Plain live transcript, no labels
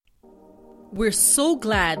We're so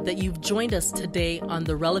glad that you've joined us today on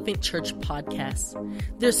the Relevant Church podcast.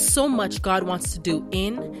 There's so much God wants to do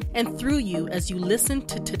in and through you as you listen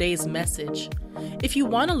to today's message. If you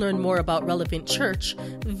want to learn more about Relevant Church,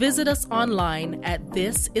 visit us online at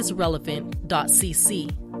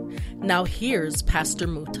thisisrelevant.cc. Now here's Pastor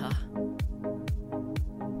Muta. Have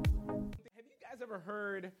you guys ever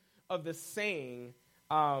heard of the saying,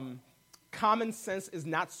 common sense is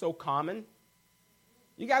not so common?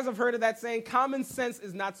 You guys have heard of that saying, common sense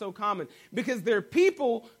is not so common, because there are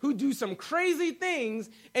people who do some crazy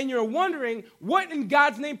things and you're wondering what in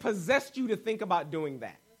God's name possessed you to think about doing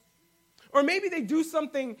that. Or maybe they do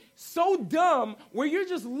something so dumb where you're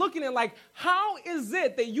just looking at like, how is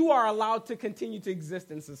it that you are allowed to continue to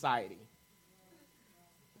exist in society?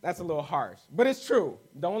 That's a little harsh, but it's true.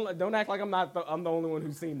 Don't act like I'm the only one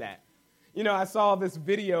who's seen that. You know, I saw this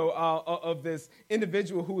video of this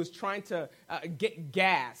individual who was trying to get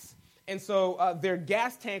gas. And so their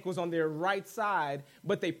gas tank was on their right side,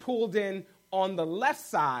 but they pulled in on the left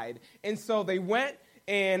side. And so they went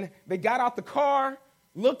and they got out the car,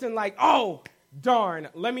 looked and like, oh, darn,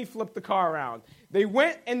 let me flip the car around. They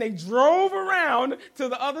went and they drove around to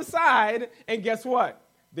the other side, and guess what?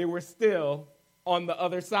 They were still on the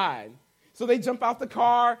other side. So they jump out the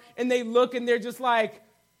car and they look and they're just like,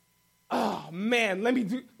 oh, man, let me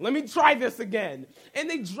try this again. And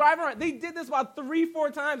they drive around. They did this about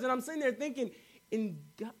 3-4 times, and I'm sitting there thinking,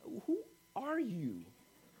 God, who are you?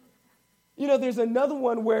 You know, there's another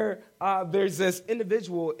one where there's this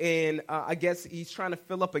individual, and I guess he's trying to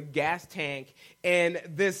fill up a gas tank, and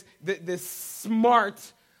this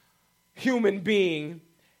smart human being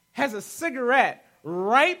has a cigarette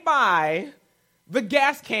right by the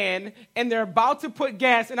gas can, and they're about to put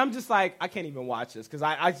gas, and I'm just like, I can't even watch this because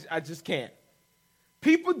I just can't.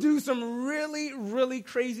 People do some really, really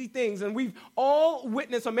crazy things, and we've all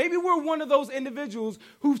witnessed, or maybe we're one of those individuals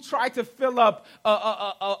who've tried to fill up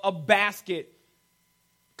a basket,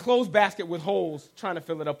 closed basket with holes, trying to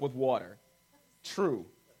fill it up with water. True.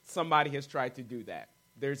 Somebody has tried to do that.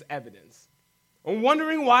 There's evidence. I'm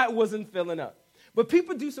wondering why it wasn't filling up. But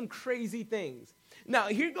people do some crazy things. Now,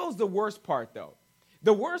 here goes the worst part, though.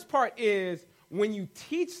 The worst part is when you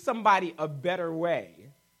teach somebody a better way,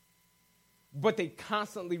 but they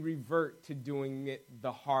constantly revert to doing it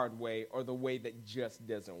the hard way or the way that just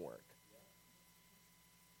doesn't work.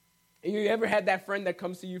 And you ever had that friend that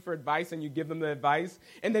comes to you for advice and you give them the advice,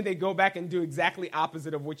 and then they go back and do exactly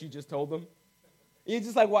opposite of what you just told them? And you're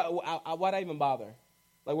just like, why'd I even bother?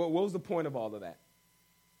 Like, what was the point of all of that?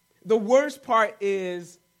 The worst part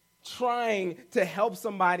is trying to help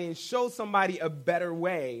somebody and show somebody a better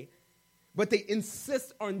way, but they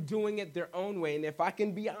insist on doing it their own way. And if I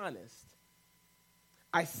can be honest,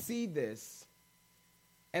 I see this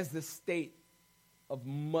as the state of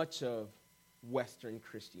much of Western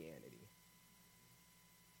Christianity.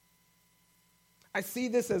 I see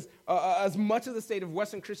this as much of the state of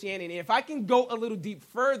Western Christianity. And if I can go a little deep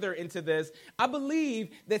further into this, I believe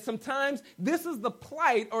that sometimes this is the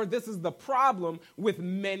plight or this is the problem with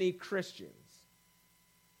many Christians.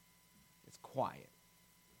 It's quiet.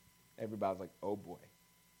 Everybody's like, oh boy,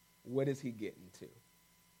 what is he getting to?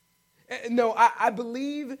 No, I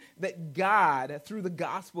believe that God, through the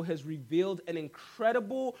gospel, has revealed an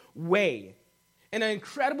incredible way and an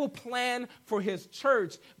incredible plan for his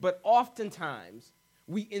church, but oftentimes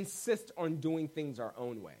we insist on doing things our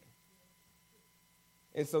own way.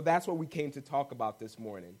 And so that's what we came to talk about this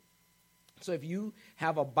morning. So if you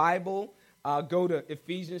have a Bible, go to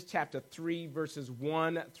Ephesians chapter 3, verses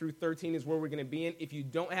 1 through 13 is where we're going to be in. If you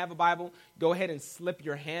don't have a Bible, go ahead and slip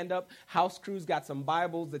your hand up. House Crew's got some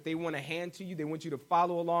Bibles that they want to hand to you. They want you to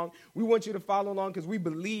follow along. We want you to follow along because we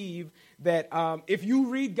believe that if you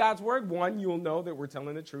read God's Word, one, you'll know that we're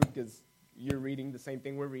telling the truth because you're reading the same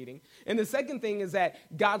thing we're reading. And the second thing is that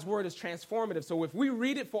God's Word is transformative. So if we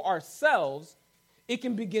read it for ourselves, it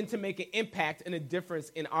can begin to make an impact and a difference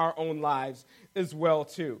in our own lives as well,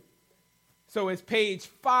 too. So it's page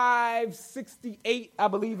 568, I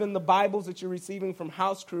believe, in the Bibles that you're receiving from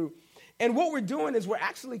House Crew. And what we're doing is we're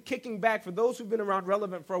actually kicking back, for those who've been around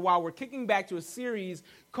Relevant for a while, we're kicking back to a series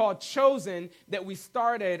called Chosen that we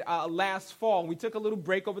started last fall. We took a little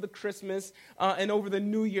break over the Christmas and over the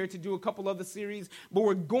New Year to do a couple other series, but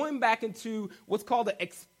we're going back into what's called the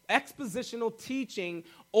expositional teaching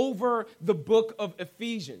over the book of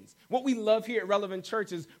Ephesians. What we love here at Relevant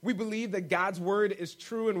Church is we believe that God's word is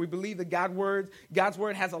true, and we believe that God's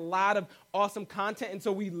word has a lot of awesome content, and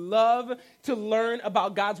so we love to learn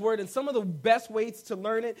about God's word. And some of the best ways to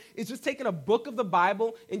learn it is just taking a book of the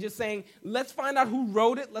Bible and just saying, let's find out who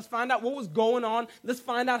wrote it, let's find out what was going on, let's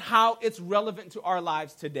find out how it's relevant to our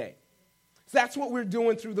lives today. So that's what we're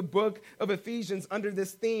doing through the book of Ephesians under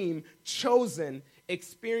this theme, chosen,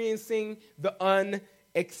 experiencing the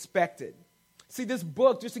unexpected. See, this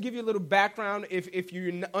book, just to give you a little background, if you're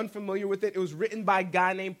unfamiliar with it, it was written by a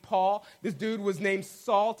guy named Paul. This dude was named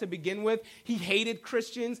Saul to begin with. He hated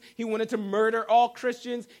Christians. He wanted to murder all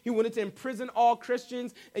Christians. He wanted to imprison all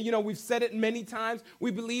Christians. And, we've said it many times. We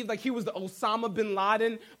believe like he was the Osama bin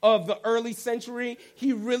Laden of the early century.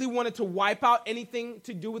 He really wanted to wipe out anything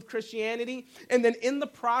to do with Christianity. And then in the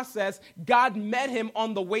process, God met him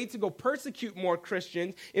on the way to go persecute more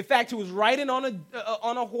Christians. In fact, he was riding on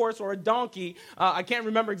a horse or a donkey. I can't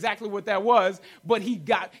remember exactly what that was, but he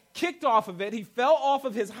got kicked off of it. He fell off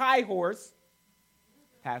of his high horse.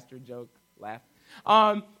 Pastor joke, laugh.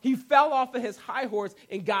 He fell off of his high horse,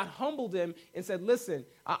 and God humbled him and said, listen,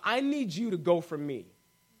 I need you to go for me.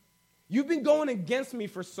 You've been going against me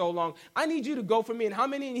for so long. I need you to go for me. And how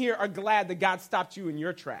many in here are glad that God stopped you in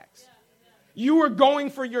your tracks? You were going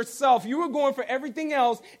for yourself. You were going for everything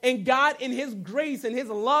else. And God, in his grace and his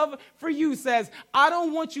love for you, says, I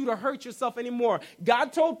don't want you to hurt yourself anymore.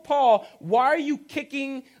 God told Paul, why are you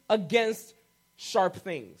kicking against sharp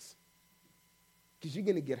things? Because you're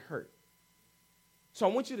going to get hurt. So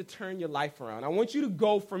I want you to turn your life around. I want you to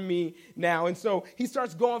go for me now. And so he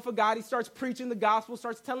starts going for God. He starts preaching the gospel,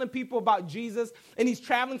 starts telling people about Jesus. And he's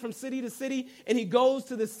traveling from city to city. And he goes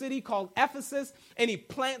to the city called Ephesus. And he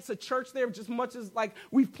plants a church there, just much as like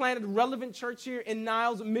we've planted Relevant Church here in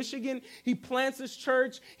Niles, Michigan. He plants his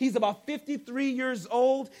church. He's about 53 years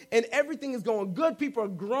old. And everything is going good. People are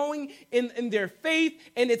growing in their faith.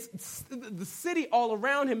 And it's the city all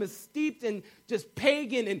around him is steeped in just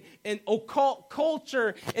pagan and occult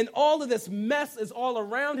culture, and all of this mess is all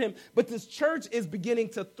around him. But this church is beginning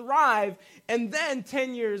to thrive, and then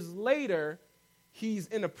 10 years later, he's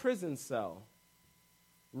in a prison cell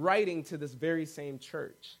writing to this very same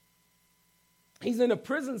church. He's in a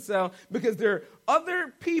prison cell because there are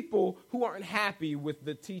other people who aren't happy with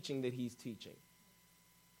the teaching that he's teaching.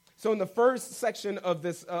 So in the first section of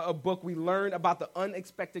this book, we learn about the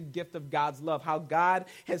unexpected gift of God's love, how God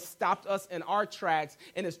has stopped us in our tracks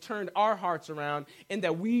and has turned our hearts around, and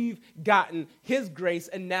that we've gotten his grace,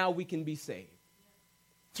 and now we can be saved.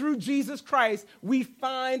 Through Jesus Christ, we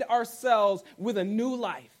find ourselves with a new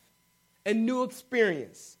life, a new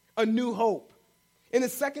experience, a new hope. In the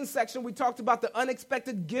second section, we talked about the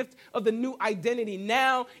unexpected gift of the new identity.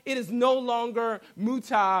 Now, it is no longer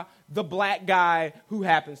Muta, the black guy who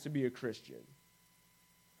happens to be a Christian.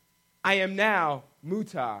 I am now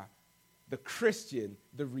Muta, the Christian,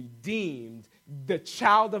 the redeemed, the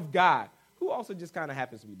child of God, who also just kind of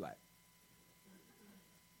happens to be black.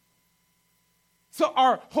 So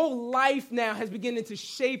our whole life now has begun to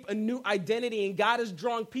shape a new identity, and God is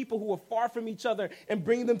drawing people who are far from each other and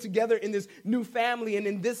bringing them together in this new family. And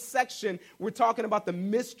in this section, we're talking about the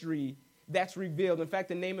mystery that's revealed. In fact,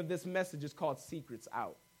 the name of this message is called Secrets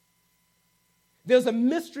Out. There's a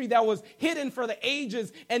mystery that was hidden for the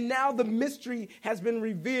ages, and now the mystery has been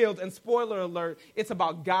revealed. And spoiler alert, it's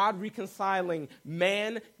about God reconciling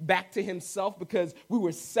man back to himself because we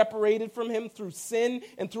were separated from him through sin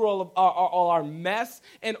and through all our mess.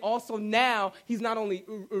 And also now, he's not only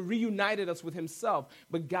reunited us with himself,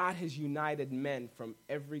 but God has united men from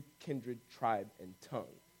every kindred, tribe, and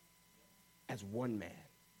tongue as one man.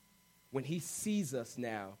 When he sees us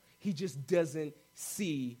now, he just doesn't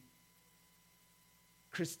see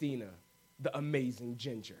Christina, the amazing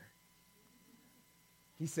ginger.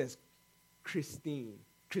 He says, Christina,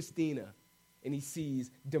 and he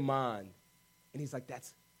sees Damon, and he's like,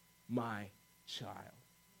 that's my child.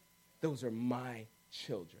 Those are my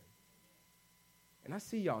children. And I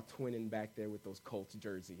see y'all twinning back there with those Colts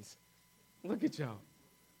jerseys. Look at y'all.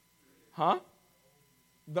 Huh?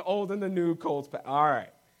 The old and the new Colts. All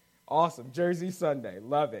right. Awesome. Jersey Sunday.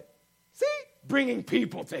 Love it. See? Bringing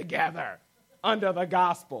people together under the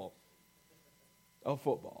gospel of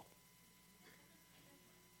football.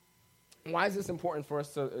 Why is this important for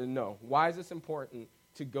us to know? Why is this important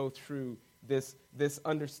to go through this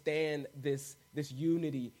understand this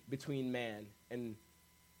unity between man and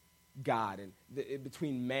God, and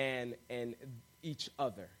between man and each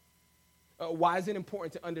other? Why is it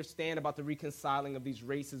important to understand about the reconciling of these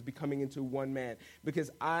races becoming into one man?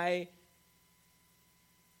 Because I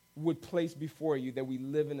would place before you that we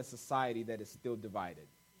live in a society that is still divided.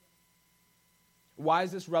 Why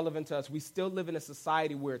is this relevant to us? We still live in a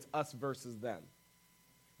society where it's us versus them.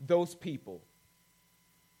 Those people,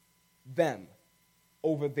 them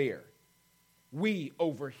over there, we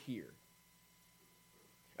over here.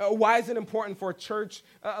 Why is it important for a church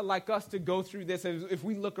like us to go through this? If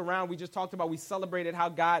we look around, we just talked about, we celebrated how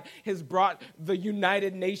God has brought the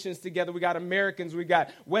United Nations together. We got Americans, we got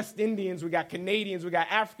West Indians, we got Canadians, we got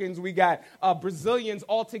Africans, we got Brazilians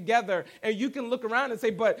all together. And you can look around and say,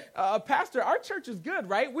 but Pastor, our church is good,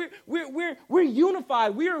 right? We're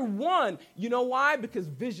unified. We are one. You know why? Because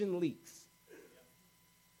vision leaks.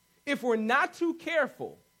 If we're not too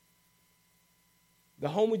careful, the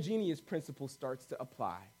homogeneous principle starts to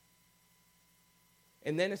apply.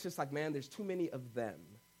 And then it's just like, man, there's too many of them.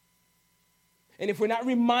 And if we're not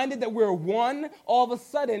reminded that we're one, all of a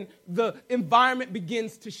sudden, the environment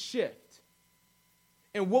begins to shift.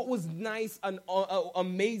 And what was nice, an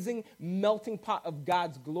amazing melting pot of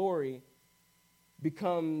God's glory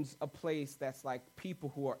becomes a place that's like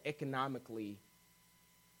people who are economically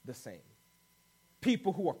the same.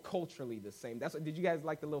 People who are culturally the same. Did you guys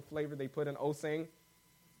like the little flavor they put in Osing?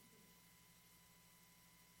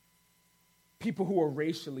 People who are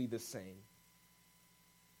racially the same.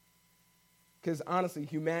 Because honestly,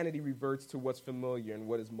 humanity reverts to what's familiar and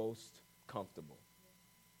what is most comfortable.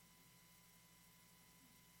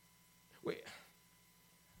 I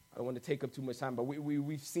don't want to take up too much time, but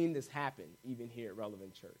we've seen this happen even here at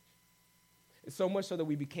Relevant Church. It's so much so that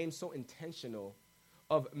we became so intentional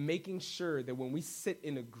of making sure that when we sit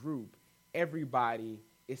in a group, everybody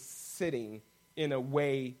is sitting in a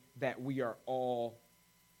way that we are all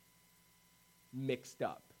mixed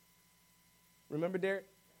up. Remember, Derek?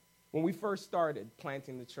 When we first started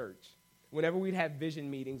planting the church, whenever we'd have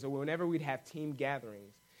vision meetings or whenever we'd have team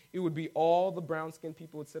gatherings, it would be all the brown-skinned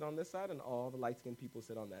people would sit on this side and all the light-skinned people would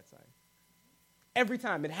sit on that side. Every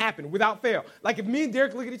time it happened without fail. Like if me and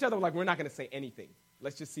Derek look at each other, we're like, we're not going to say anything.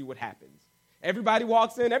 Let's just see what happens. Everybody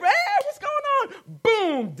walks in, hey, what's going on?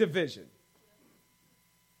 Boom, division.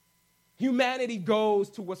 Humanity goes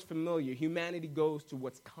to what's familiar. Humanity goes to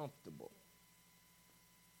what's comfortable.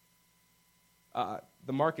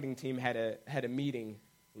 The marketing team had a meeting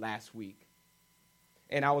last week,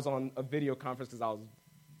 and I was on a video conference because I was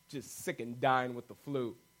just sick and dying with the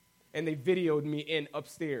flu, and they videoed me in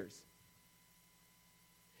upstairs.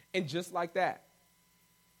 And just like that,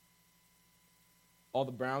 all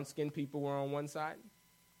the brown-skinned people were on one side,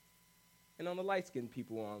 and all the light-skinned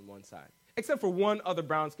people were on one side. Except for one other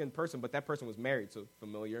brown-skinned person, but that person was married, so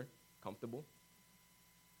familiar, comfortable.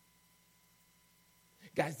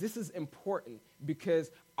 Guys, this is important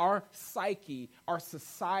because our psyche, our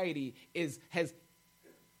society has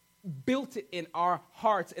built it in our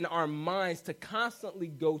hearts and our minds to constantly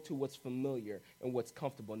go to what's familiar and what's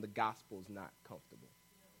comfortable, and the gospel is not comfortable.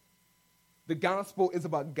 The gospel is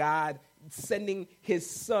about God sending his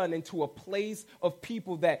son into a place of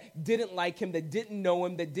people that didn't like him, that didn't know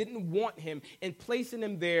him, that didn't want him, and placing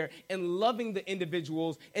him there and loving the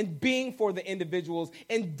individuals and being for the individuals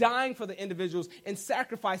and dying for the individuals and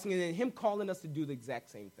sacrificing, and then him calling us to do the exact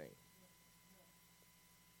same thing.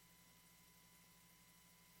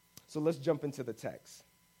 So let's jump into the text.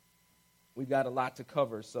 We've got a lot to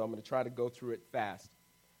cover, so I'm going to try to go through it fast.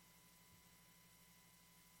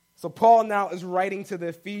 So Paul now is writing to the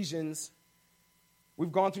Ephesians.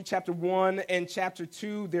 We've gone through chapter 1 and chapter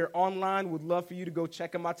 2. They're online. Would love for you to go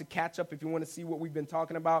check them out to catch up if you want to see what we've been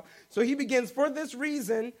talking about. So he begins, for this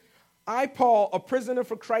reason, I, Paul, a prisoner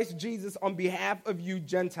for Christ Jesus on behalf of you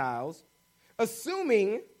Gentiles,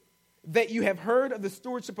 assuming that you have heard of the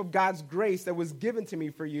stewardship of God's grace that was given to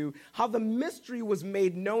me for you, how the mystery was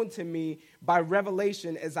made known to me by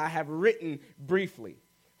revelation, as I have written briefly.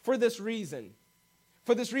 For this reason,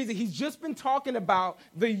 he's just been talking about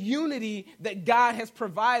the unity that God has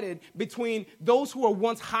provided between those who were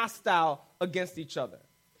once hostile against each other.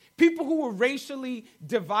 People who were racially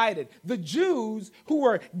divided. The Jews, who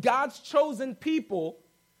were God's chosen people,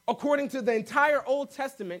 according to the entire Old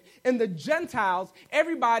Testament, and the Gentiles,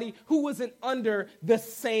 everybody who wasn't under the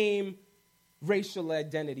same racial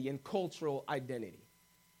identity and cultural identity.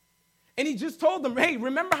 And he just told them, hey,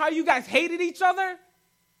 remember how you guys hated each other?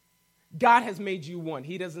 God has made you one.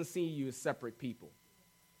 He doesn't see you as separate people.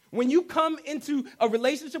 When you come into a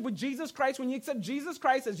relationship with Jesus Christ, when you accept Jesus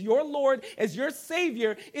Christ as your Lord, as your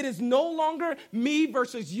Savior, it is no longer me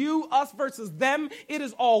versus you, us versus them. It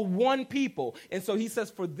is all one people. And so he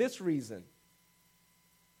says, for this reason,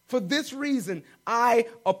 I,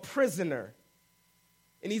 a prisoner.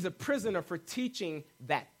 And he's a prisoner for teaching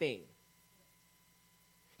that thing.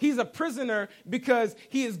 He's a prisoner because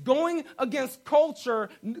he is going against cultural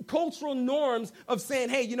norms of saying,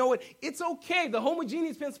 hey, you know what? It's okay. The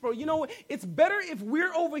homogeneous principle, you know what? It's better if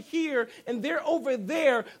we're over here and they're over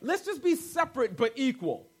there. Let's just be separate but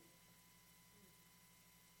equal.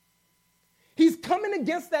 He's coming coming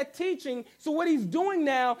against that teaching. So what he's doing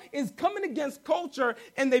now is coming against culture,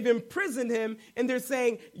 and they've imprisoned him, and they're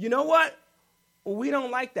saying, you know what? We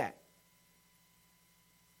don't like that.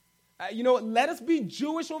 You know what? Let us be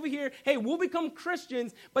Jewish over here. Hey, we'll become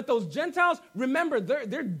Christians, but those Gentiles, remember,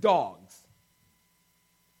 they're dogs.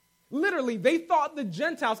 Literally, they thought the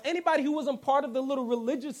Gentiles, anybody who wasn't part of the little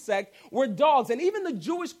religious sect, were dogs. And even the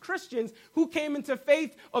Jewish Christians who came into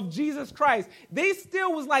faith of Jesus Christ, they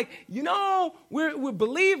still was like, you know, we're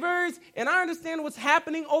believers, and I understand what's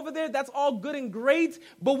happening over there. That's all good and great,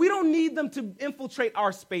 but we don't need them to infiltrate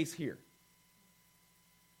our space here.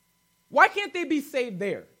 Why can't they be saved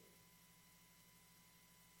there?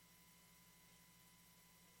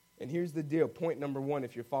 And here's the deal. Point number one,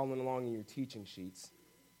 if you're following along in your teaching sheets,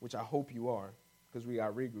 which I hope you are, because we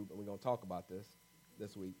got regroup and we're going to talk about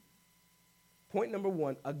this week. Point number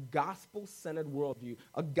one, a gospel-centered worldview.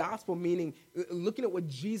 A gospel meaning looking at what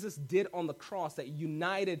Jesus did on the cross that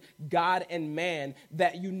united God and man,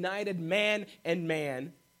 that united man and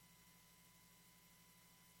man.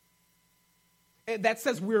 That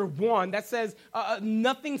says we're one. That says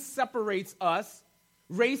nothing separates us.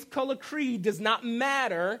 Race, color, creed does not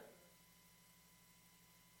matter.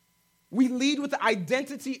 We lead with the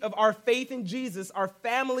identity of our faith in Jesus, our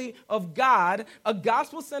family of God. A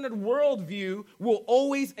gospel-centered worldview will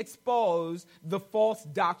always expose the false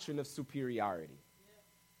doctrine of superiority.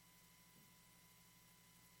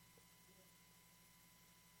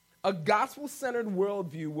 A gospel-centered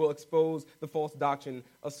worldview will expose the false doctrine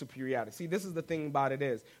of superiority. See, this is the thing about it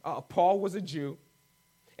is, Paul was a Jew,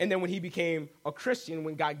 and then when he became a Christian,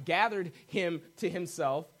 when God gathered him to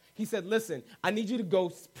himself, he said, listen, I need you to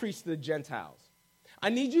go preach to the Gentiles. I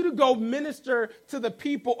need you to go minister to the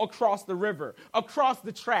people across the river, across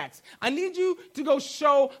the tracks. I need you to go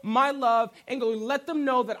show my love and go let them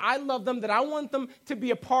know that I love them, that I want them to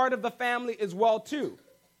be a part of the family as well too.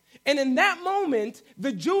 And in that moment,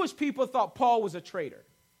 the Jewish people thought Paul was a traitor.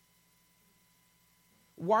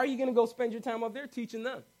 Why are you going to go spend your time up there teaching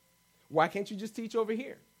them? Why can't you just teach over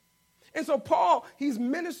here? And so Paul, he's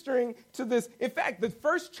ministering to this. In fact, the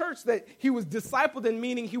first church that he was discipled in,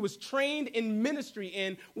 meaning he was trained in ministry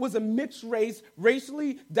in, was a mixed race,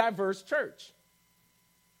 racially diverse church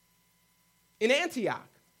in Antioch,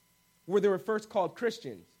 where they were first called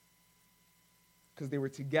Christians because they were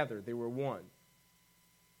together, they were one.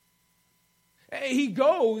 He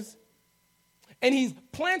goes and he's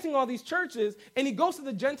planting all these churches, and he goes to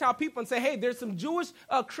the Gentile people and say, hey, there's some Jewish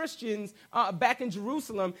Christians back in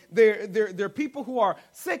Jerusalem. They're people who are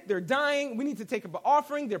sick, they're dying. We need to take up an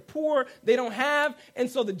offering. They're poor, they don't have. And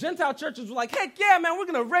so the Gentile churches were like, heck yeah, man, we're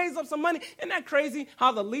going to raise up some money. Isn't that crazy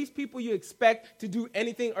how the least people you expect to do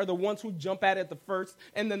anything are the ones who jump at it the first,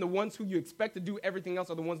 and then the ones who you expect to do everything else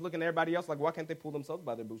are the ones looking at everybody else like, why can't they pull themselves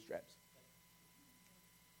by their bootstraps?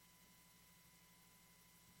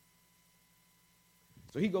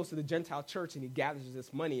 So he goes to the Gentile church and he gathers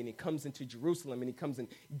this money and he comes into Jerusalem and he comes and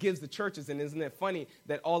gives the churches. And isn't it funny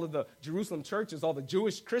that all of the Jerusalem churches, all the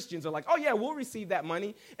Jewish Christians are like, oh yeah, we'll receive that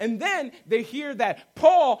money. And then they hear that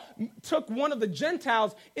Paul took one of the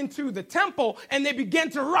Gentiles into the temple and they begin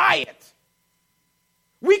to riot.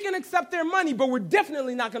 We can accept their money, but we're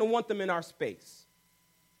definitely not going to want them in our space.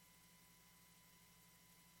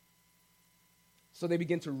 So they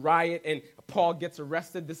begin to riot, and Paul gets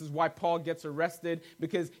arrested. This is why Paul gets arrested,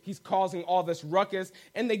 because he's causing all this ruckus.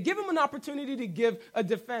 And they give him an opportunity to give a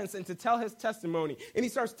defense and to tell his testimony. And he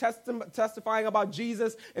starts testifying about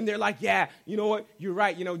Jesus, and they're like, yeah, you know what? You're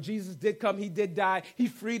right. You know, Jesus did come. He did die. He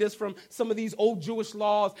freed us from some of these old Jewish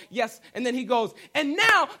laws. Yes. And then he goes, and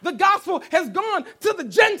now the gospel has gone to the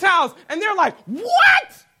Gentiles. And they're like,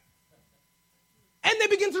 what? And they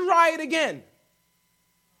begin to riot again.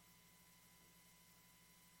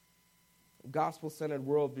 Gospel-centered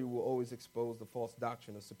worldview will always expose the false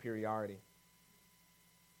doctrine of superiority.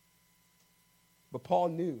 But Paul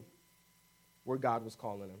knew where God was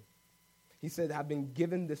calling him. He said, I've been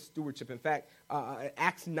given this stewardship. In fact,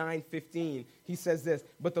 Acts 9:15, he says this,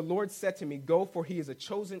 but the Lord said to me, go, for he is a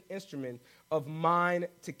chosen instrument of mine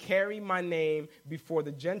to carry my name before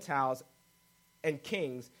the Gentiles and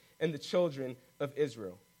kings and the children of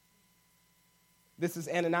Israel. This is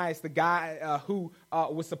Ananias, the guy who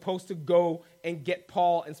was supposed to go and get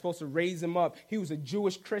Paul and supposed to raise him up. He was a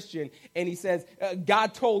Jewish Christian, and he says,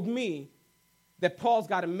 God told me that Paul's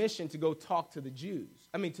got a mission to go talk to the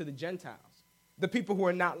to the Gentiles, the people who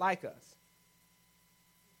are not like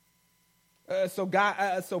us. So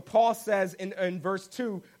Paul says in verse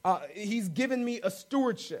 2, he's given me a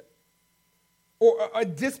stewardship. or a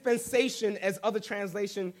dispensation as other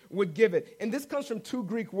translation would give it. And this comes from two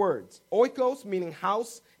Greek words, oikos, meaning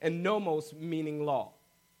house, and nomos, meaning law.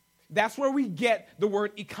 That's where we get the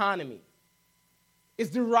word economy. It's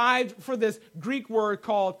derived from this Greek word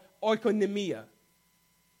called oikonomia.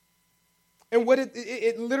 And what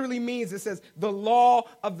it literally means, it says, the law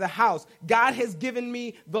of the house. God has given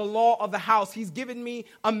me the law of the house. He's given me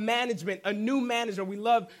a management, a new management. We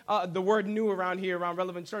love the word new around here, around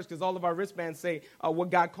Relevant Church, because all of our wristbands say what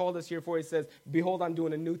God called us here for. He says, behold, I'm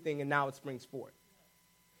doing a new thing, and now it springs forth.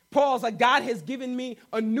 Paul's like, God has given me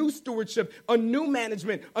a new stewardship, a new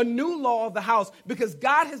management, a new law of the house, because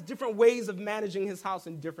God has different ways of managing his house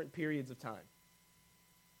in different periods of time.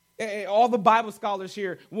 And all the Bible scholars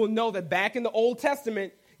here will know that back in the Old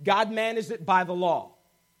Testament, God managed it by the law.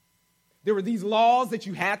 There were these laws that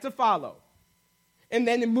you had to follow. And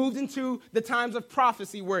then it moved into the times of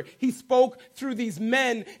prophecy where he spoke through these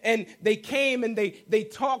men, and they came and they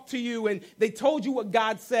talked to you and they told you what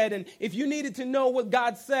God said. And if you needed to know what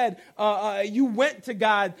God said, you went to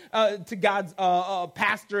God's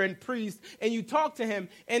pastor and priest, and you talked to him.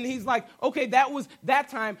 And he's like, okay, that was that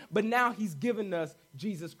time, but now he's given us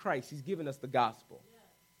Jesus Christ. He's given us the gospel.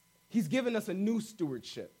 He's given us a new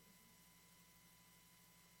stewardship.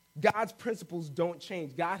 God's principles don't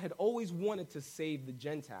change. God had always wanted to save the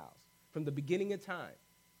Gentiles from the beginning of time.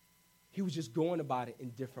 He was just going about it in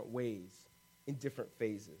different ways, in different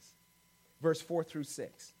phases. Verse 4 through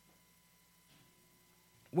 6.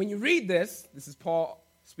 When you read this is Paul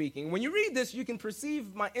speaking. When you read this, you can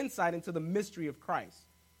perceive my insight into the mystery of Christ,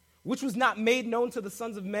 which was not made known to the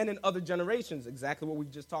sons of men in other generations, exactly what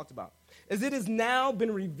we've just talked about, as it has now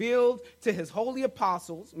been revealed to his holy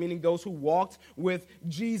apostles, meaning those who walked with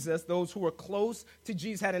Jesus, those who were close to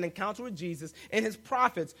Jesus, had an encounter with Jesus, and his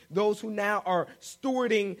prophets, those who now are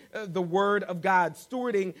stewarding the word of God,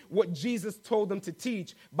 stewarding what Jesus told them to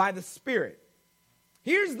teach by the Spirit.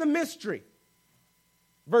 Here's the mystery.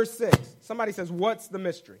 Verse 6. Somebody says, what's the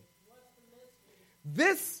mystery?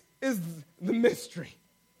 This is the mystery.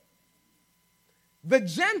 The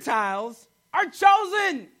Gentiles are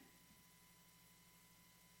chosen.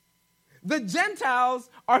 The Gentiles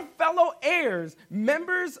are fellow heirs,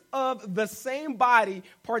 members of the same body,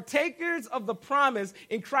 partakers of the promise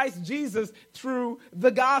in Christ Jesus through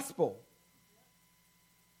the gospel.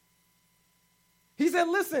 He said,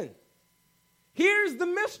 listen, here's the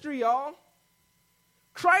mystery, y'all.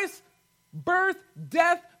 Christ's birth,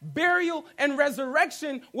 death, burial, and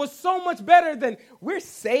resurrection was so much better than we're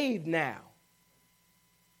saved now.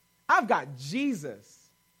 I've got Jesus.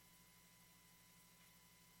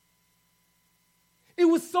 It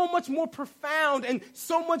was so much more profound and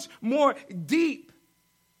so much more deep.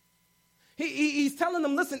 He's telling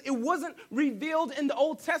them, listen, it wasn't revealed in the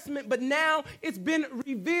Old Testament, but now it's been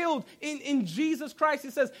revealed in Jesus Christ. He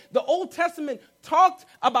says the Old Testament talked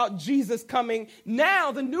about Jesus coming.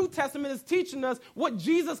 Now the New Testament is teaching us what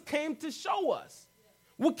Jesus came to show us,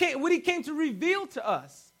 what he came to reveal to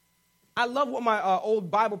us. I love what my old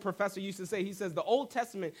Bible professor used to say. He says the Old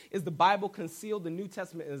Testament is the Bible concealed. The New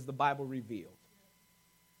Testament is the Bible revealed.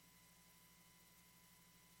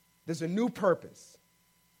 There's a new purpose.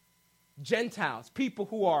 Gentiles, people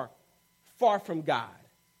who are far from God,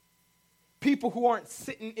 people who aren't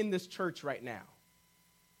sitting in this church right now,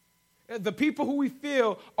 the people who we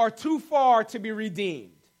feel are too far to be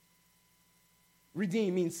redeemed.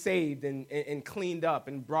 Redeemed means saved and cleaned up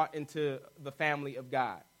and brought into the family of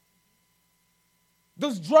God.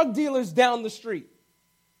 Those drug dealers down the street,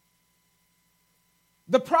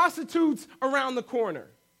 the prostitutes around the corner,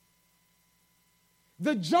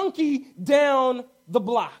 the junkie down the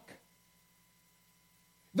block,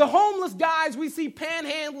 the homeless guys we see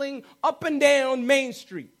panhandling up and down Main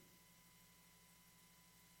Street.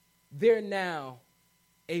 They're now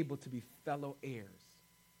able to be fellow heirs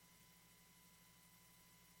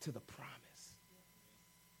to the promise.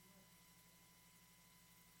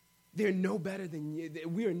 They're no better than you.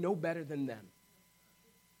 We are no better than them.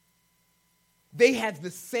 They have the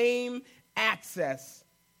same access.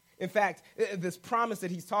 In fact, this promise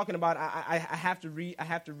that he's talking about, I have to read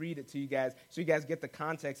it to you guys so you guys get the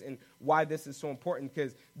context and why this is so important.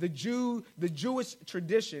 Because the Jewish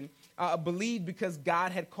tradition believed because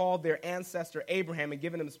God had called their ancestor Abraham and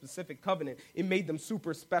given him a specific covenant, it made them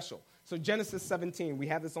super special. So Genesis 17, we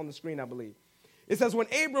have this on the screen, I believe. It says, when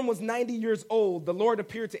Abram was 90 years old, the Lord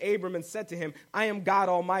appeared to Abram and said to him, I am God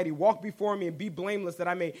Almighty. Walk before me and be blameless, that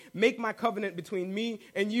I may make my covenant between me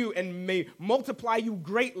and you and may multiply you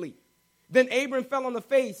greatly. Then Abram fell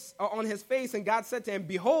on his face, and God said to him,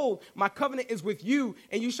 behold, my covenant is with you,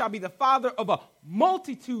 and you shall be the father of a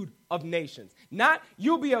multitude of nations. Not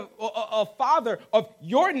you'll be a father of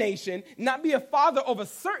your nation, not be a father of a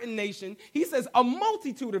certain nation. He says a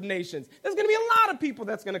multitude of nations. There's going to be a lot of people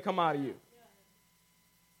that's going to come out of you.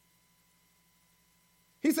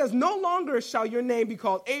 He says, no longer shall your name be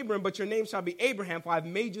called Abram, but your name shall be Abraham, for I've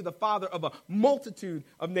made you the father of a multitude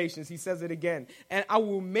of nations. He says it again. And I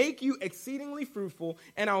will make you exceedingly fruitful,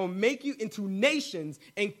 and I will make you into nations,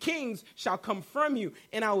 and kings shall come from you.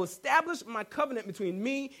 And I will establish my covenant between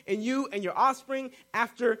me and you and your offspring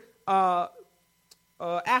after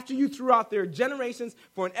you throughout their generations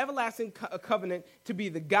for an everlasting covenant to be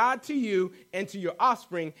the God to you and to your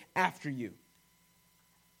offspring after you.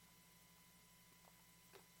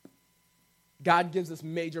 God gives us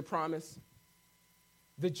major promise.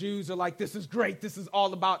 The Jews are like, this is great. This is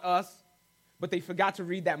all about us. But they forgot to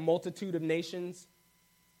read that multitude of nations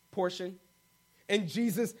portion. And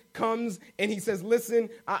Jesus comes and he says, listen,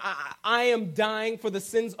 I am dying for the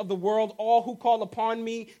sins of the world. All who call upon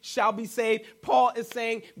me shall be saved. Paul is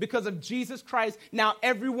saying because of Jesus Christ, now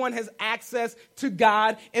everyone has access to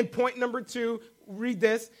God. And point number 2, read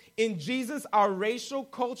this. In Jesus, our racial,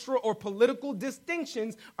 cultural, or political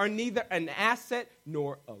distinctions are neither an asset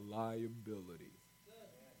nor a liability.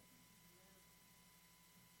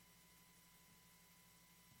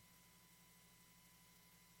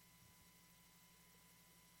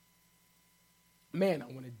 Man, I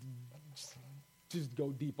want to just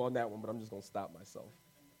go deep on that one, but I'm just going to stop myself.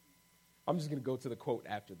 I'm just going to go to the quote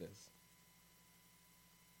after this.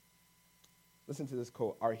 Listen to this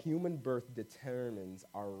quote. Our human birth determines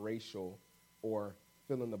our racial or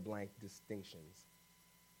fill-in-the-blank distinctions.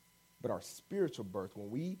 But our spiritual birth, when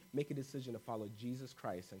we make a decision to follow Jesus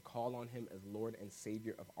Christ and call on him as Lord and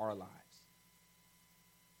Savior of our lives,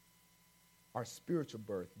 our spiritual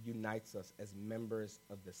birth unites us as members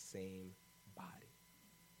of the same body.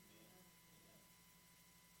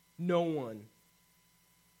 No one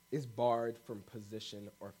is barred from position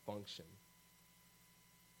or function.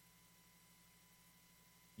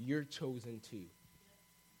 You're chosen too.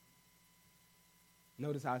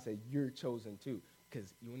 Notice how I said you're chosen too,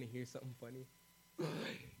 because you want to hear something funny?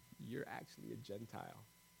 You're actually a Gentile.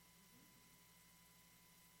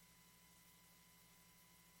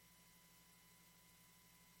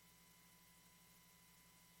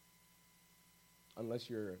 Unless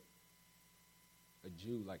you're a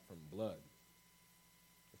Jew, like from blood.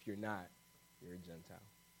 If you're not, you're a Gentile.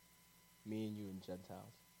 Me and you and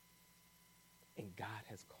Gentiles. And God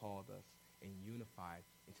has called us and unified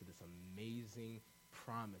into this amazing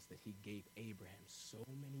promise that he gave Abraham so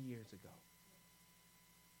many years ago.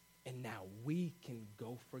 And now we can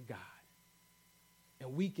go for God.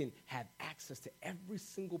 And we can have access to every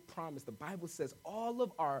single promise. The Bible says all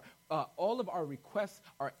of our requests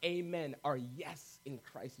are amen, are yes in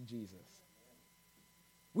Christ Jesus.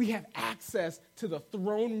 We have access to the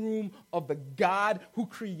throne room of the God who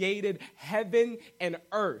created heaven and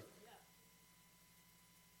earth.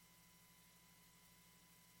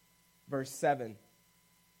 Verse 7.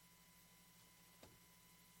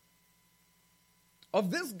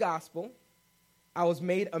 Of this gospel, I was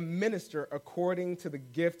made a minister according to the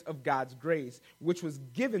gift of God's grace, which was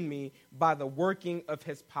given me by the working of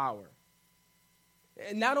his power.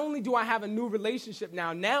 And not only do I have a new relationship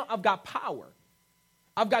now I've got power.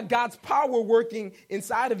 I've got God's power working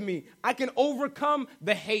inside of me. I can overcome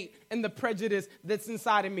the hate and the prejudice that's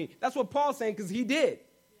inside of me. That's what Paul's saying, because he did.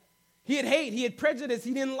 He had hate, he had prejudice,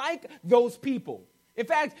 he didn't like those people. In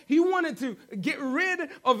fact, he wanted to get rid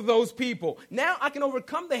of those people. Now I can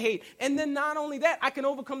overcome the hate. And then not only that, I can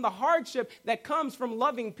overcome the hardship that comes from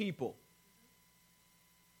loving people.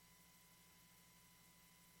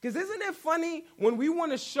 Because isn't it funny when we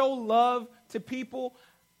want to show love to people,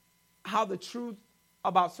 how the truth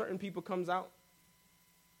about certain people comes out?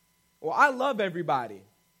 Well, I love everybody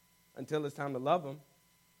until it's time to love them.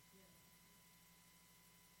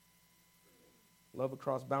 Love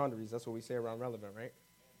across boundaries. That's what we say around Relevant, right?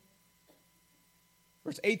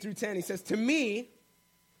 Verse 8 through 10, he says, to me,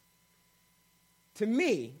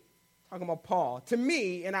 talking about Paul, to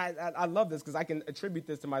me, and I love this because I can attribute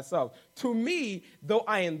this to myself, to me, though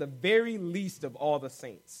I am the very least of all the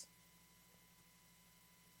saints,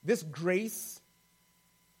 this grace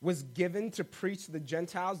was given to preach to the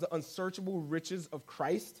Gentiles the unsearchable riches of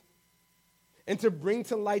Christ, and to bring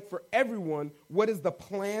to light for everyone what is the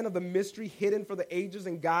plan of the mystery hidden for the ages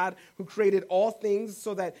in God, who created all things,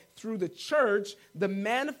 so that through the church, the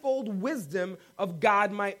manifold wisdom of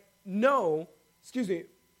God might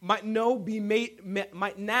might now be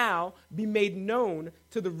made known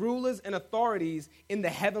to the rulers and authorities in the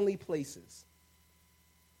heavenly places.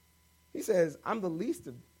 He says, I'm the least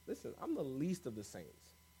of the saints.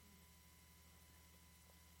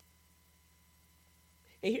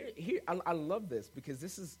 And here I love this because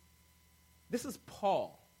this is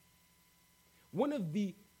Paul, one of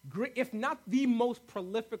the great, if not the most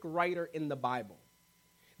prolific writer in the Bible.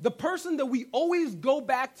 The person that we always go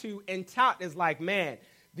back to and tout is like, man,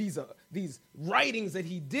 these writings that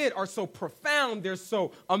he did are so profound. They're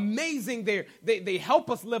so amazing. They help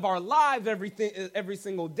us live our lives every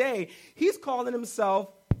single day. He's calling himself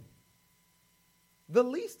the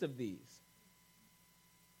least of these.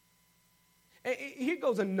 And here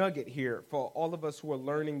goes a nugget here for all of us who are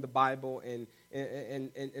learning the Bible and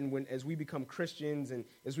when as we become Christians and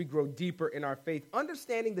as we grow deeper in our faith,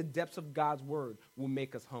 understanding the depths of God's word will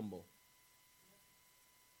make us humble.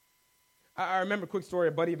 I remember a quick story.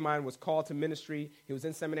 A buddy of mine was called to ministry. He was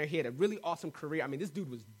in seminary. He had a really awesome career. I mean, this dude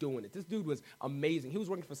was doing it. This dude was amazing. He was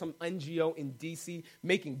working for some NGO in D.C.,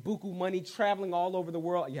 making buku money, traveling all over the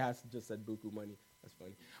world. Yeah, I just said buku money. That's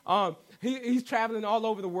funny. He's traveling all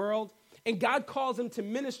over the world. And God calls him to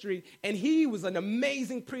ministry, and he was an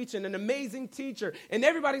amazing preacher and an amazing teacher. And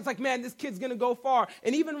everybody's like, man, this kid's going to go far.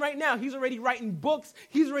 And even right now, he's already writing books.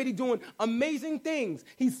 He's already doing amazing things.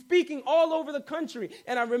 He's speaking all over the country.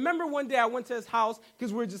 And I remember one day I went to his house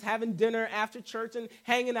because we were just having dinner after church and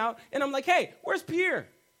hanging out. And I'm like, hey, where's Pierre?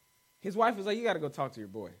 His wife was like, you got to go talk to your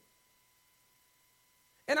boy.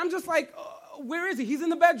 And I'm just like, where is he? He's in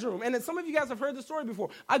the bedroom. And then some of you guys have heard the story before.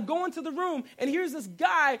 I go into the room, and here's this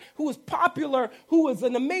guy who was popular, who was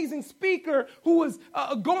an amazing speaker, who was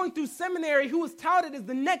going through seminary, who was touted as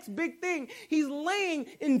the next big thing. He's laying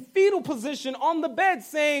in fetal position on the bed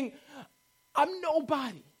saying, I'm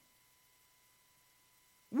nobody.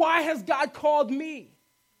 Why has God called me?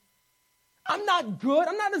 I'm not good.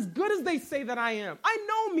 I'm not as good as they say that I am. I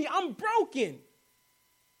know me. I'm broken.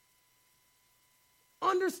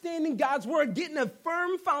 Understanding God's word, getting a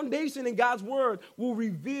firm foundation in God's word will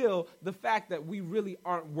reveal the fact that we really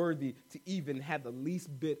aren't worthy to even have the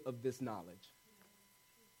least bit of this knowledge.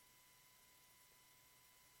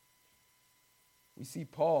 We see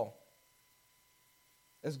Paul.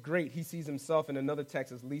 That's great. He sees himself in another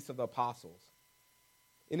text as least of the apostles.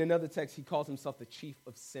 In another text, he calls himself the chief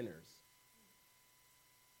of sinners.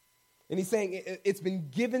 And he's saying, it's been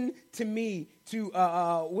given to me to,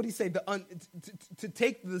 what do you say, to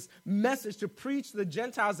take this message, to preach to the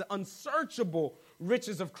Gentiles the unsearchable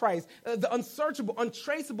riches of Christ. The unsearchable,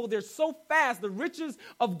 untraceable, they're so fast. The riches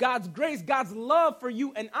of God's grace, God's love for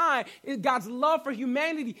you and I, God's love for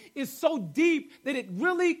humanity is so deep that it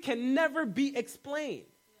really can never be explained.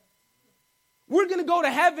 We're going to go to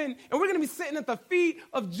heaven, and we're going to be sitting at the feet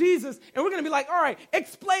of Jesus, and we're going to be like, all right,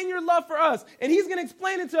 explain your love for us. And he's going to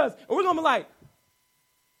explain it to us. And we're going to be like,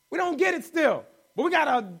 we don't get it still, but we got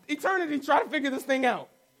an eternity to try to figure this thing out.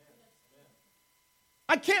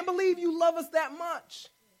 I can't believe you love us that much.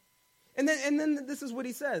 And then this is what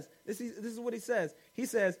he says. This is what he says. He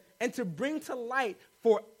says, and to bring to light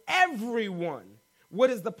for everyone what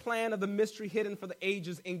is the plan of the mystery hidden for the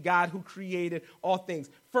ages in God who created all things.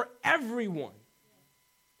 For everyone.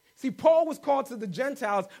 See, Paul was called to the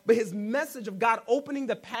Gentiles, but his message of God opening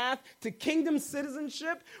the path to kingdom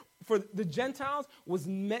citizenship for the Gentiles was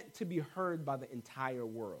meant to be heard by the entire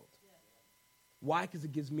world. Why? Because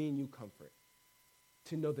it gives me and you comfort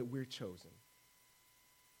to know that we're chosen.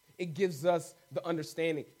 It gives us the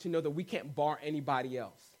understanding to know that we can't bar anybody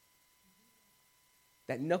else.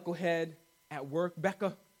 That knucklehead at work,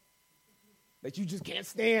 Becca, that you just can't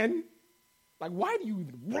stand. Like, why do you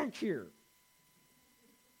even work here?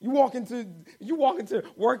 You walk into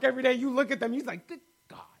work every day, you look at them, you're like, good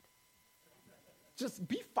God, just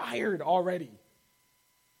be fired already.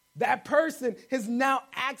 That person has now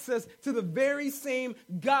access to the very same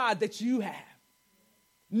God that you have.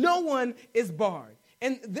 No one is barred.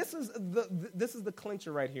 And this is the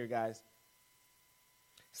clincher right here, guys.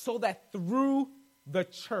 So that through the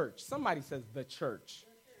church, somebody says the church.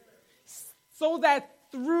 So that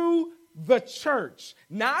through the church,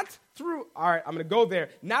 not through, all right, I'm going to go there,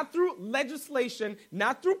 not through legislation,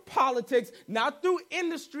 not through politics, not through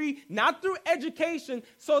industry, not through education,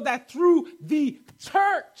 so that through the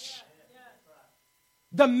church,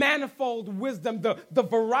 the manifold wisdom, the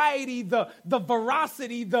variety, the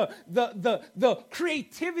veracity, the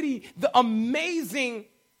creativity, the amazing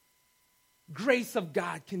grace of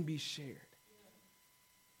God can be shared.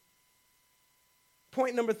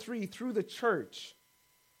 Point number 3, through the church,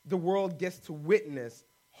 the world gets to witness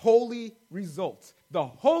holy results. The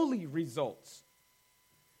holy results.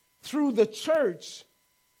 Through the church,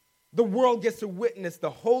 the world gets to witness the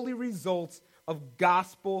holy results of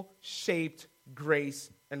gospel-shaped grace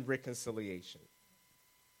and reconciliation.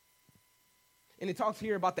 And it talks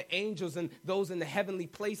here about the angels and those in the heavenly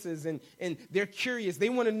places, and they're curious. They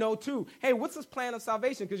want to know too, hey, what's this plan of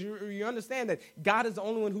salvation? Because you understand that God is the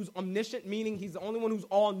only one who's omniscient, meaning he's the only one who's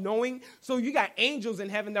all-knowing. So you got angels in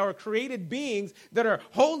heaven that are created beings that are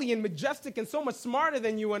holy and majestic and so much smarter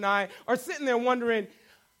than you and I, are sitting there wondering,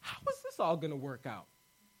 how is this all going to work out?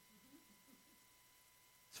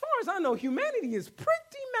 As far as I know, humanity is pretty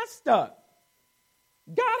messed up.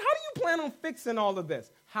 God, how do you plan on fixing all of this?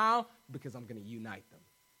 How? Because I'm going to unite them.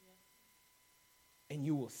 Yeah. And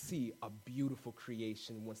you will see a beautiful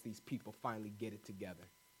creation once these people finally get it together.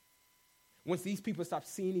 Once these people stop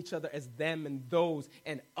seeing each other as them and those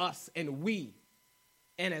and us and we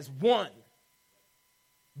and as one,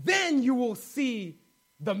 then you will see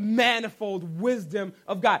the manifold wisdom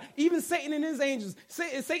of God. Even Satan and his angels,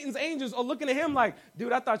 Satan's angels are looking at him like,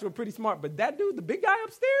 dude, I thought you were pretty smart, but that dude, the big guy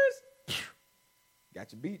upstairs,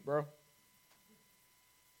 got you beat, bro.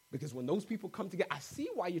 Because when those people come together, I see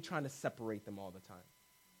why you're trying to separate them all the time.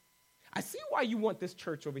 I see why you want this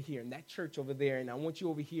church over here and that church over there, and I want you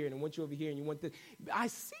over here and I want you over here and you want this. I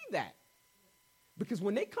see that. Because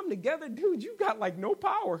when they come together, dude, you got like no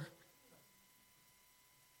power.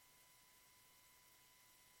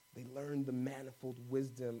 They learn the manifold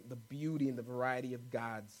wisdom, the beauty and the variety of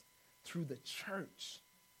God's through the church.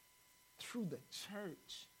 Through the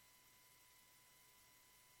church.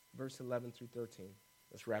 Verse 11 through 13.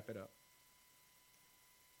 Let's wrap it up.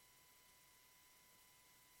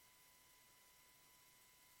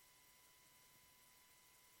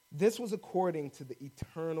 This was according to the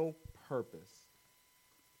eternal purpose.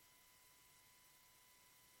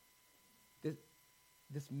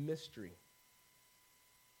 This mystery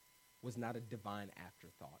was not a divine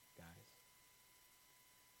afterthought, guys.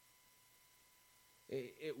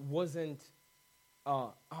 It wasn't,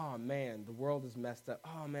 oh man, the world is messed up.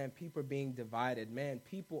 Oh man, people are being divided. Man,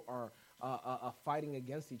 people are fighting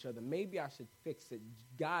against each other. Maybe I should fix it.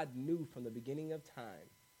 God knew from the beginning of time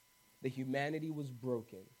that humanity was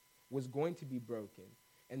broken, was going to be broken,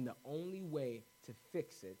 and the only way to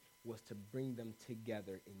fix it was to bring them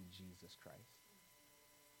together in Jesus Christ.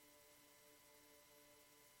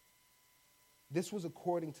 This was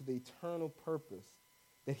according to the eternal purpose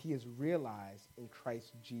that he has realized in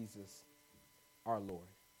Christ Jesus our Lord,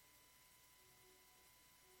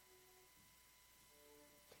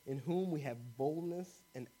 in whom we have boldness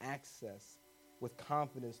and access with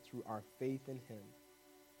confidence through our faith in him.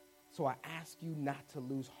 So I ask you not to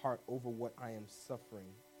lose heart over what I am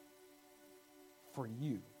suffering for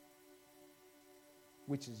you,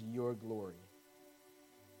 which is your glory.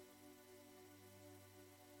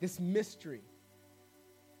 This mystery,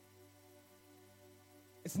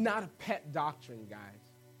 it's not a pet doctrine, guys.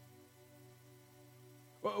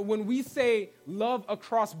 When we say love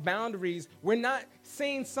across boundaries, we're not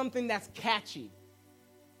saying something that's catchy.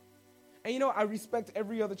 And you know, I respect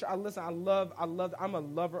every other church. I'm a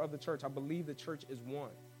lover of the church. I believe the church is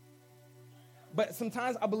one. But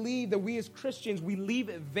sometimes I believe that we as Christians, we leave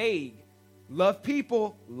it vague. Love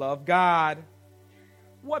people, love God.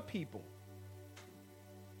 What people?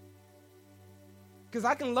 Because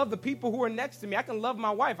I can love the people who are next to me. I can love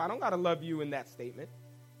my wife. I don't got to love you in that statement.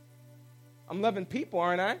 I'm loving people,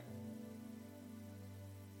 aren't I?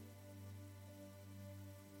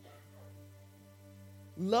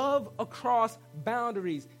 Love across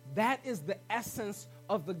boundaries. That is the essence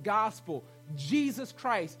of the gospel. Jesus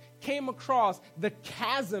Christ came across the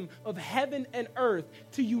chasm of heaven and earth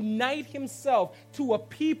to unite himself to a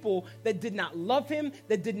people that did not love him,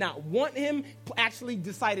 that did not want him, actually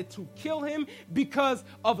decided to kill him because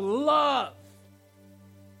of love.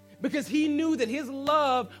 Because he knew that his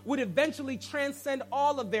love would eventually transcend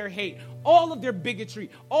all of their hate, all of their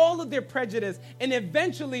bigotry, all of their prejudice, and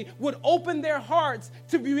eventually would open their hearts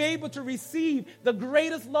to be able to receive the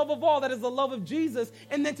greatest love of all, that is the love of Jesus,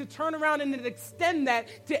 and then to turn around and extend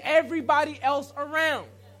that to everybody else around.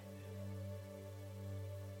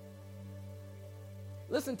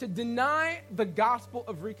 Listen, to deny the gospel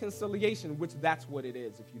of reconciliation, which that's what it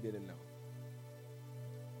is if you didn't know.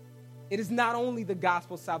 It is not only the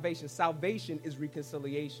gospel of salvation. Salvation is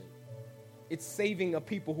reconciliation. It's saving a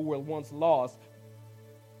people who were once lost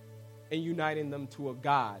and uniting them to a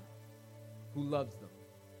God who loves them.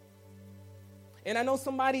 And I know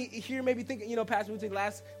somebody here may be thinking, you know, Pastor Ruth,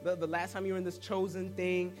 the last time you were in this chosen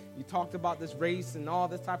thing, you talked about this race and all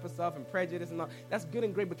this type of stuff and prejudice and all. That's good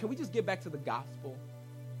and great, but can we just get back to the gospel?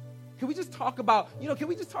 Can we just talk about, can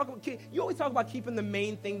we just talk about, you always talk about keeping the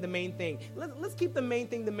main thing the main thing. Let's keep the main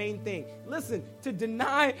thing the main thing. Listen, to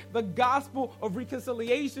deny the gospel of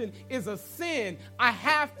reconciliation is a sin. I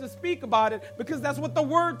have to speak about it because that's what the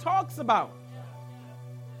word talks about.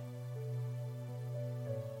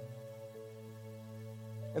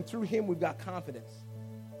 And through him, we've got confidence.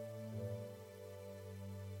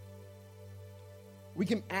 We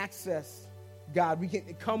can access God. We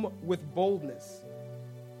can come with boldness.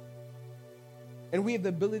 And we have the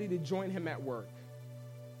ability to join him at work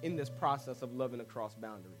in this process of loving across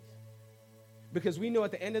boundaries. Because we know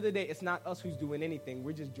at the end of the day, it's not us who's doing anything.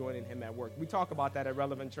 We're just joining him at work. We talk about that at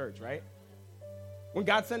Relevant Church, right? When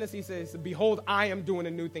God sent us, he says, behold, I am doing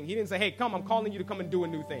a new thing. He didn't say, hey, come, I'm calling you to come and do a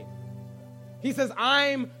new thing. He says,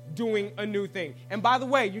 I'm doing a new thing. And by the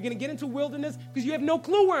way, you're going to get into wilderness because you have no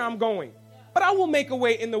clue where I'm going. But I will make a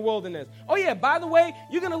way in the wilderness. Oh, yeah, by the way,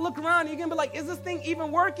 you're going to look around and you're going to be like, is this thing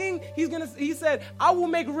even working? He said, I will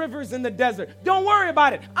make rivers in the desert. Don't worry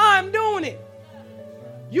about it. I'm doing it.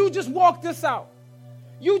 You just walk this out.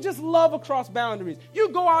 You just love across boundaries. You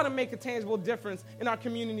go out and make a tangible difference in our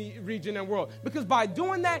community, region, and world. Because by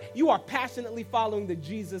doing that, you are passionately following the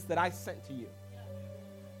Jesus that I sent to you.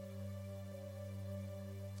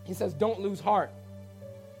 He says, don't lose heart.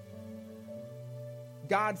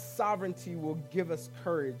 God's sovereignty will give us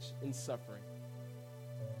courage in suffering.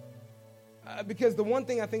 Because the one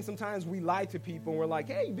thing I think sometimes we lie to people and we're like,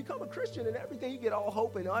 hey, you become a Christian and everything, you get all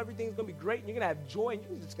hope and everything's going to be great and you're going to have joy and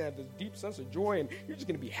you're just going to have this deep sense of joy and you're just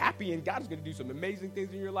going to be happy and God's going to do some amazing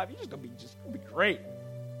things in your life. You're just going to be great.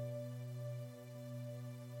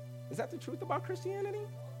 Is that the truth about Christianity?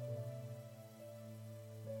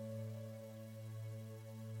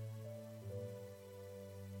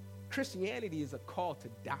 Christianity is a call to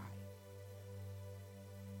die,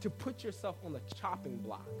 to put yourself on the chopping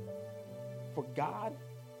block for God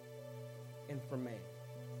and for man.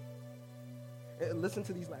 Listen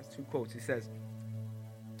to these last two quotes. He says,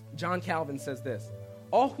 John Calvin says this,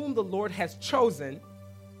 all whom the Lord has chosen,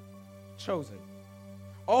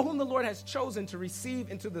 all whom the Lord has chosen to receive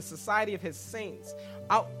into the society of his saints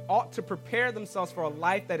ought to prepare themselves for a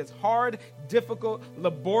life that is hard, difficult,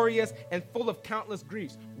 laborious, and full of countless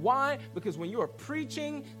griefs. Why? Because when you are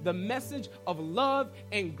preaching the message of love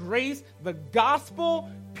and grace, the gospel,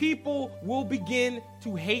 people will begin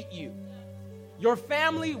to hate you. Your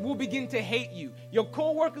family will begin to hate you. Your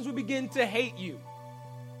co-workers will begin to hate you.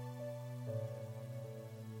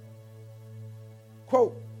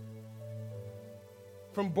 Quote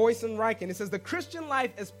from Boyson Riken, it says, the Christian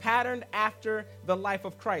life is patterned after the life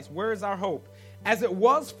of Christ. Where is our hope? As it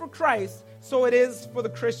was for Christ, so it is for the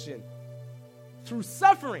Christian. Through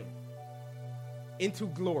suffering into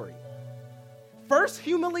glory. First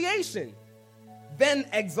humiliation, then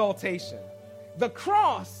exaltation. The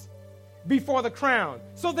cross before the crown.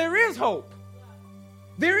 So there is hope.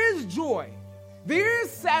 There is joy. There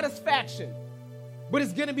is satisfaction. But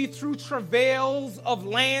it's going to be through travails of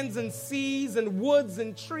lands and seas and woods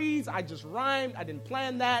and trees. I just rhymed. I didn't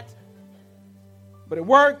plan that. But it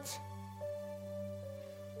worked.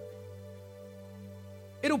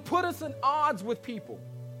 It'll put us in odds with people.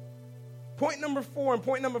 Point number 4 and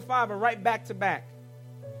point number 5 are right back to back.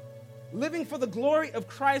 Living for the glory of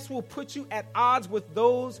Christ will put you at odds with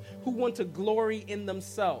those who want to glory in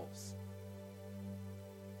themselves.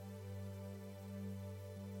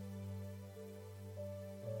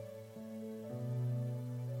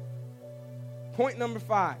 Point number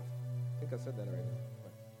 5. I think I said that already.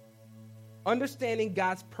 Understanding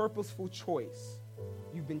God's purposeful choice.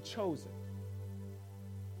 You've been chosen.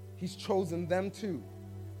 He's chosen them too.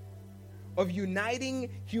 Of uniting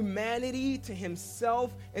humanity to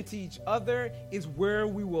himself and to each other is where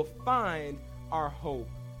we will find our hope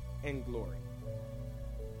and glory.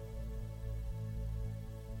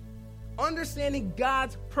 Understanding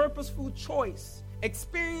God's purposeful choice.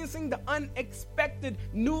 Experiencing the unexpected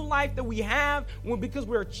new life that we have because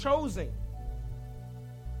we're chosen.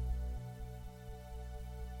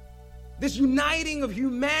 This uniting of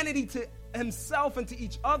humanity to himself and to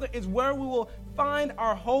each other is where we will find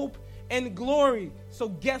our hope and glory. So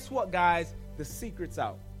guess what, guys? The secret's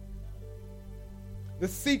out. The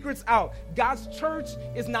secret's out. God's church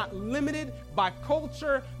is not limited by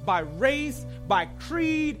culture, by race, by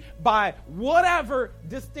creed, by whatever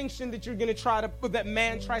distinction that you're going to that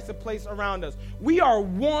man tries to place around us. We are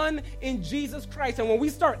one in Jesus Christ. And when we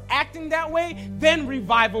start acting that way, then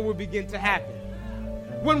revival will begin to happen.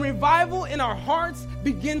 When revival in our hearts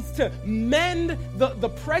begins to mend the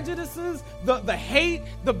prejudices, the hate,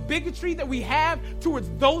 the bigotry that we have towards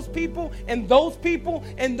those people and those people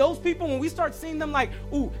and those people, when we start seeing them like,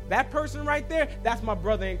 ooh, that person right there, that's my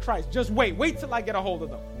brother in Christ. Just wait till I get a hold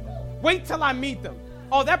of them. Wait till I meet them.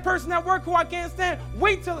 Oh, that person at work who I can't stand,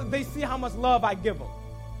 wait till they see how much love I give them.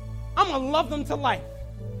 I'm going to love them to life.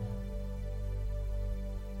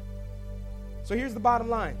 So here's the bottom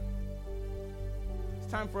line.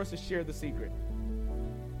 It's time for us to share the secret.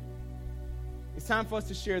 It's time for us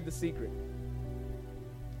to share the secret.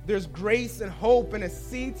 There's grace and hope and a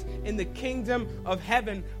seat in the kingdom of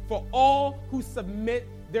heaven for all who submit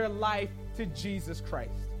their life to Jesus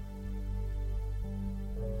Christ.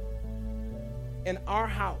 In our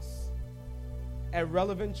house at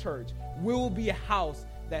Relevant Church, we will be a house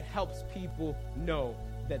that helps people know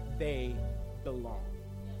that they belong.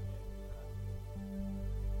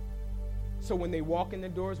 So when they walk in the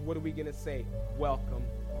doors, what are we going to say? Welcome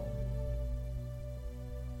home.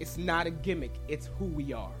 It's not a gimmick. It's who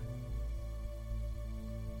we are.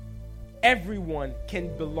 Everyone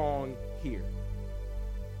can belong here.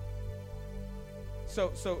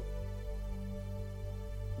 So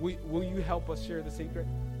will you help us share the secret?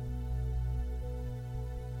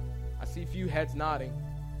 I see a few heads nodding.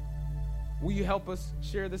 Will you help us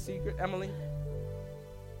share the secret, Emily?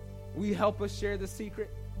 Will you help us share the secret?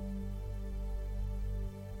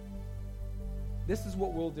 This is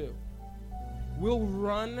what we'll do. We'll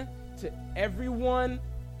run to everyone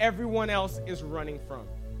else is running from.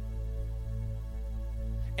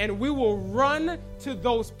 And we will run to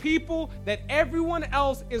those people that everyone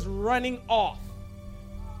else is running off.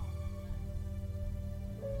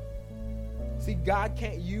 See, God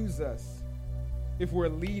can't use us if we're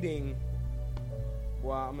leading.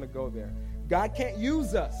 Well, I'm going to go there. God can't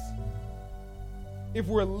use us if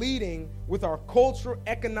we're leading with our cultural,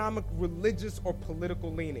 economic, religious, or political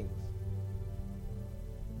leanings.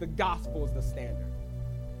 The gospel is the standard.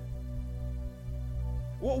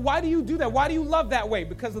 Well, why do you do that? Why do you love that way?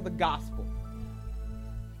 Because of the gospel.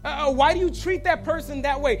 Why do you treat that person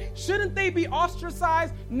that way? Shouldn't they be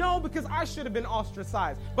ostracized? No, because I should have been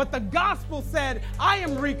ostracized. But the gospel said, I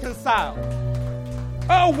am reconciled.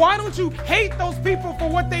 Why don't you hate those people for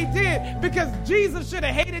what they did? Because Jesus should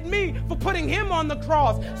have hated me for putting him on the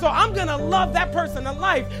cross. So I'm going to love that person to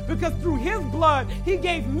life because through his blood, he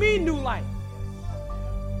gave me new life.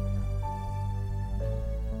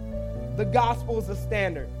 The gospel is the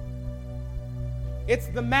standard. It's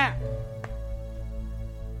the map.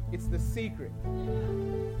 It's the secret.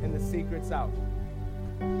 And the secret's out.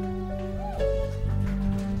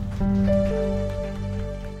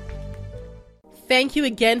 Thank you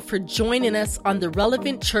again for joining us on the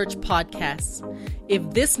Relevant Church podcast.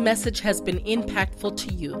 If this message has been impactful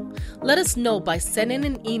to you, let us know by sending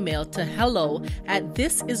an email to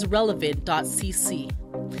hello@thisisrelevant.cc.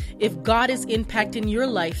 If God is impacting your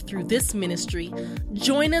life through this ministry,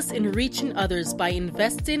 join us in reaching others by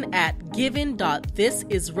investing at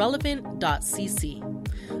giving.thisisrelevant.cc.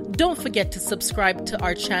 Don't forget to subscribe to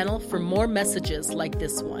our channel for more messages like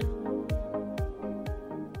this one.